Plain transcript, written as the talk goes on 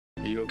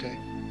you okay?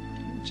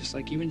 Just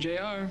like you and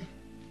JR.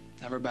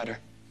 Never better.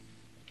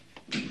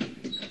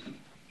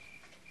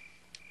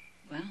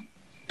 Well,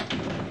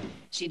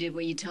 she did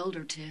what you told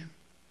her to.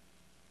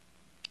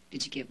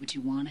 Did you get what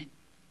you wanted?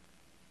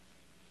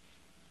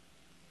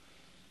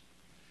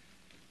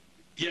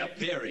 Yeah,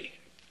 very.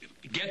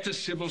 Get the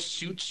civil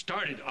suit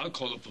started. I'll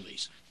call the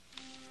police.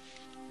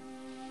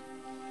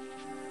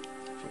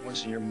 For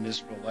once in your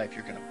miserable life,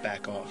 you're gonna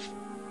back off.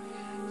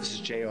 This is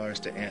JR's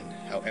to end.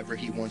 However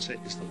he wants it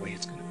is the way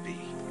it's gonna be.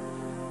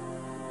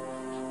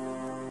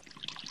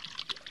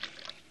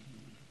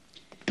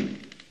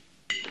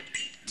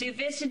 Two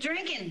fists of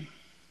drinking.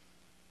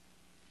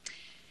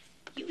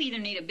 You either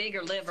need a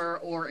bigger liver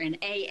or an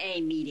AA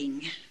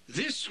meeting.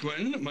 This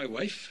one, my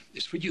wife,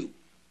 is for you.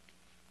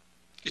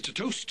 It's a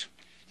toast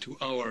to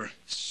our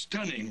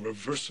stunning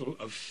reversal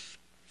of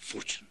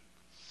fortune.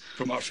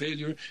 From our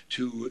failure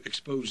to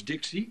expose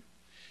Dixie,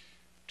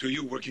 to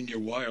you working your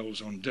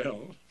wiles on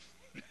Dell.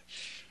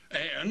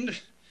 And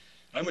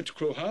I went to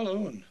Crow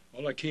Hollow, and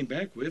all I came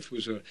back with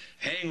was a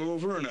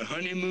hangover and a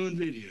honeymoon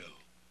video.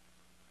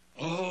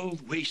 All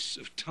wastes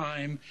of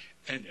time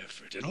and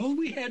effort. And all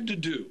we had to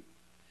do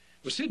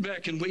was sit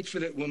back and wait for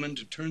that woman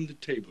to turn the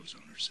tables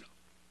on herself.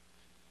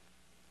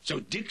 So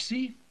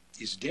Dixie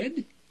is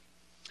dead,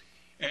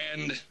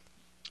 and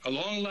a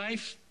long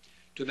life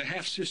to the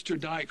half-sister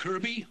Di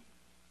Kirby,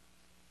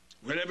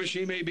 wherever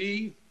she may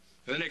be,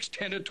 for the next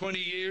 10 or 20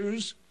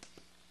 years.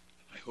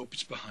 I hope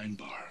it's behind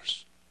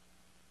bars.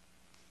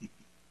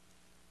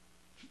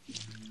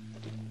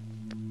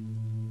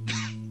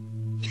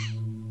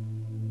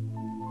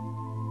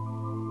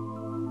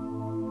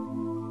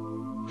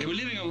 They were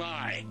living a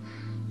lie.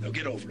 Now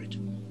get over it.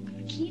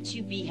 Can't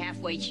you be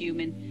halfway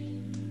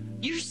human?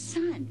 Your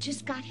son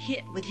just got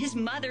hit with his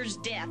mother's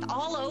death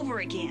all over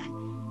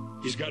again.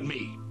 He's got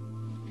me.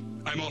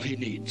 I'm all he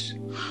needs.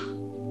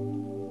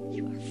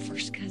 You are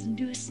first cousin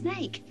to a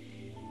snake.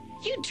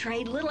 You'd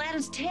trade little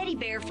Adam's teddy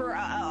bear for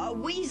a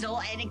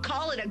weasel and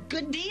call it a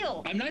good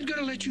deal. I'm not going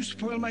to let you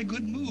spoil my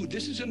good mood.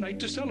 This is a night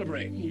to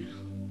celebrate. Yeah.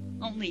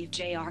 Only if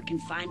JR can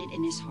find it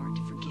in his heart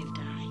to forgive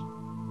Di.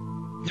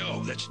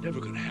 No, that's never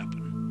going to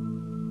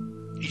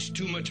happen. He's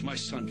too much my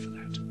son for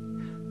that.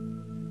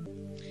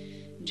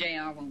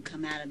 JR won't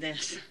come out of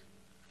this.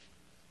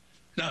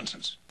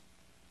 Nonsense.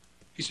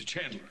 He's a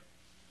Chandler.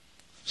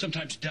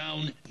 Sometimes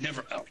down,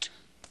 never out.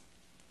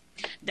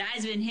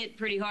 Di's been hit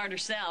pretty hard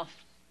herself.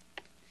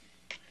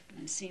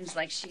 And it seems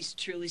like she's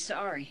truly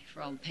sorry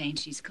for all the pain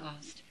she's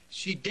caused.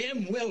 She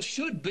damn well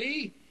should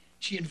be.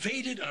 She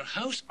invaded our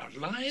house, our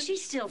lives.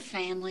 She's still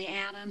family,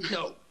 Adam.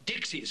 No,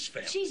 Dixie is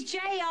family. She's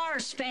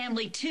JR's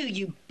family, too,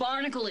 you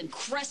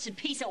barnacle-encrusted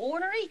piece of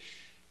ornery.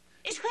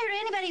 It's clear to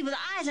anybody with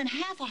eyes and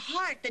half a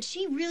heart that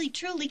she really,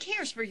 truly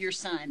cares for your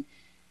son.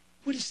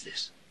 What is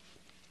this?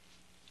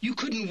 You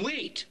couldn't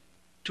wait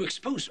to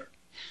expose her.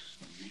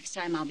 Well, next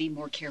time I'll be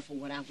more careful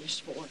what I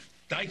wish for.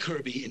 Di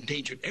Kirby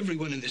endangered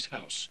everyone in this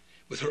house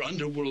with her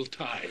underworld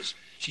ties.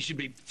 She should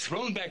be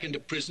thrown back into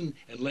prison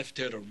and left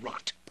there to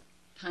rot.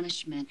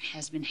 Punishment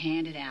has been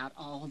handed out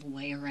all the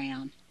way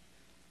around.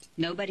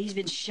 Nobody's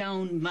been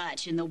shown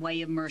much in the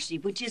way of mercy,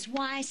 which is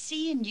why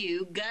seeing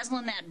you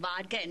guzzling that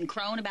vodka and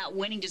crowing about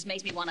winning just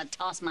makes me want to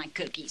toss my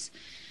cookies.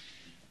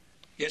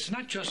 It's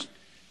not just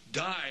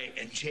Di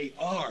and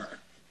JR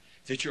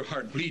that your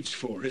heart bleeds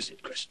for, is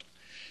it, Crystal?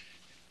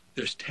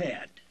 There's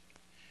Tad.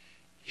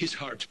 His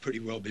heart's pretty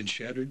well been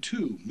shattered,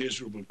 too,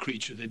 miserable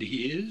creature that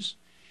he is.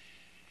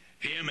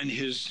 Him and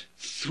his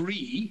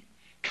 3,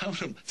 count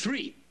them,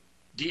 3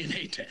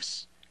 DNA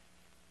tests.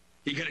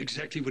 He got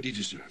exactly what he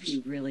deserves.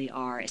 You really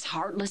are as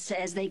heartless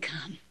as they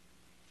come.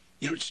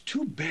 You know, it's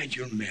too bad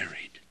you're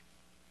married.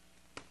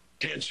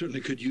 Tad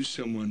certainly could use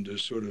someone to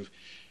sort of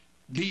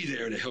be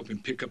there to help him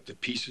pick up the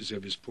pieces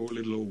of his poor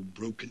little old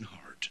broken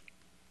heart.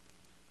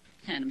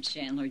 Adam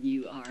Chandler,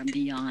 you are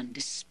beyond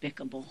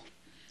despicable.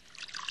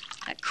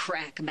 That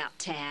crack about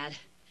Tad.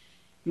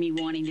 Me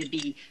wanting to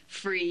be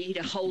free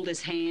to hold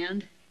his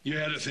hand. You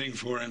had a thing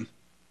for him.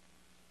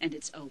 And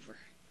it's over.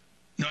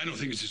 No, I don't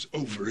think it's as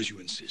over as you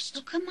insist.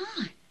 Oh, come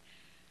on.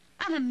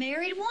 I'm a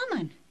married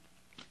woman.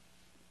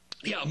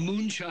 Yeah, a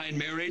moonshine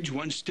marriage,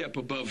 one step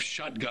above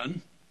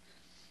shotgun.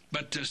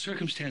 But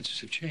circumstances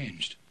have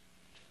changed.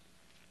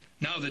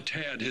 Now that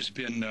Tad has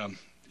been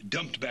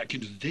dumped back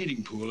into the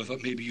dating pool, I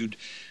thought maybe you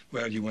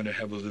want to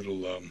have a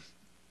little,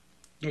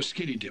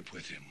 skinny dip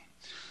with him,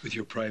 with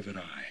your private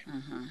eye.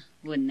 Uh-huh.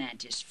 Wouldn't that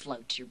just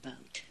float your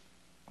boat?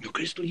 No,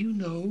 Crystal, you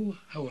know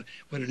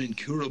what an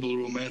incurable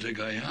romantic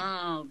I am.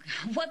 Oh,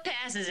 what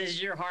passes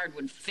as your heart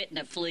would fit in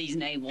a flea's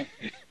navel?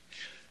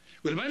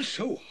 Well, if I'm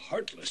so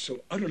heartless, so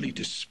utterly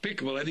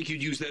despicable, I think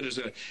you'd use that as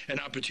an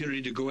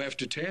opportunity to go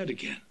after Tad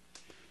again.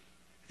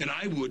 And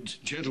I would,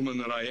 gentleman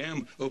that I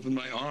am, open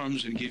my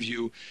arms and give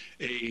you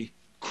a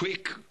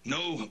quick,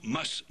 no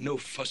muss, no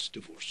fuss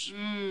divorce.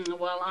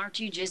 Well, aren't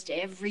you just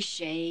every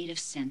shade of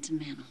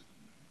sentimental?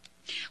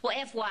 Well,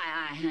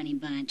 FYI, honey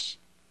bunch,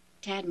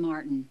 Tad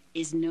Martin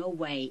is no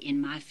way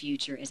in my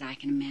future as I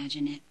can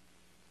imagine it.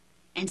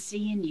 And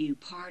seeing you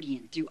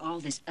partying through all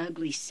this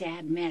ugly,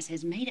 sad mess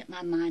has made up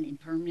my mind in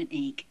permanent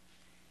ink.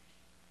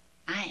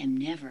 I am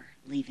never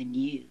leaving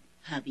you,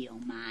 hubby o'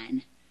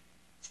 mine.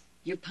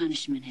 Your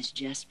punishment has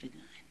just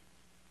begun.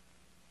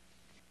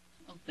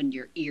 Open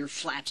your ear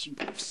flaps, you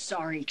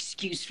sorry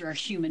excuse for a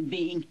human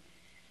being.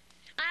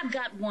 I've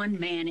got one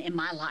man in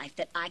my life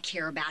that I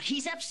care about.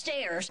 He's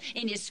upstairs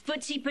in his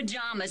footsie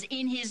pajamas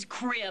in his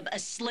crib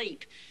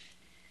asleep.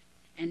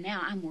 And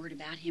now I'm worried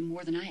about him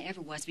more than I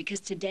ever was, because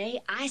today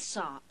I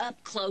saw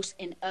up close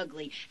and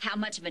ugly how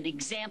much of an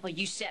example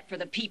you set for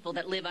the people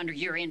that live under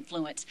your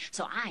influence.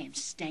 So I am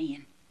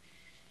staying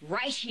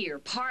right here,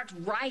 parked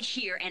right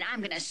here, and I'm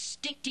going to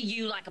stick to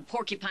you like a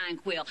porcupine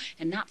quill.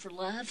 And not for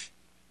love,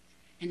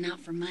 and not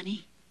for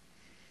money,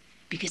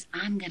 because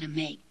I'm going to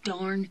make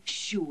darn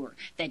sure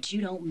that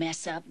you don't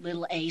mess up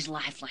little A's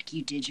life like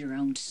you did your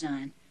own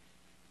son.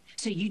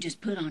 So you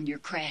just put on your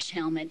crash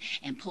helmet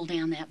and pull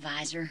down that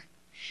visor,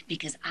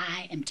 because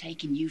I am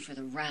taking you for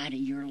the ride of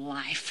your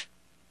life.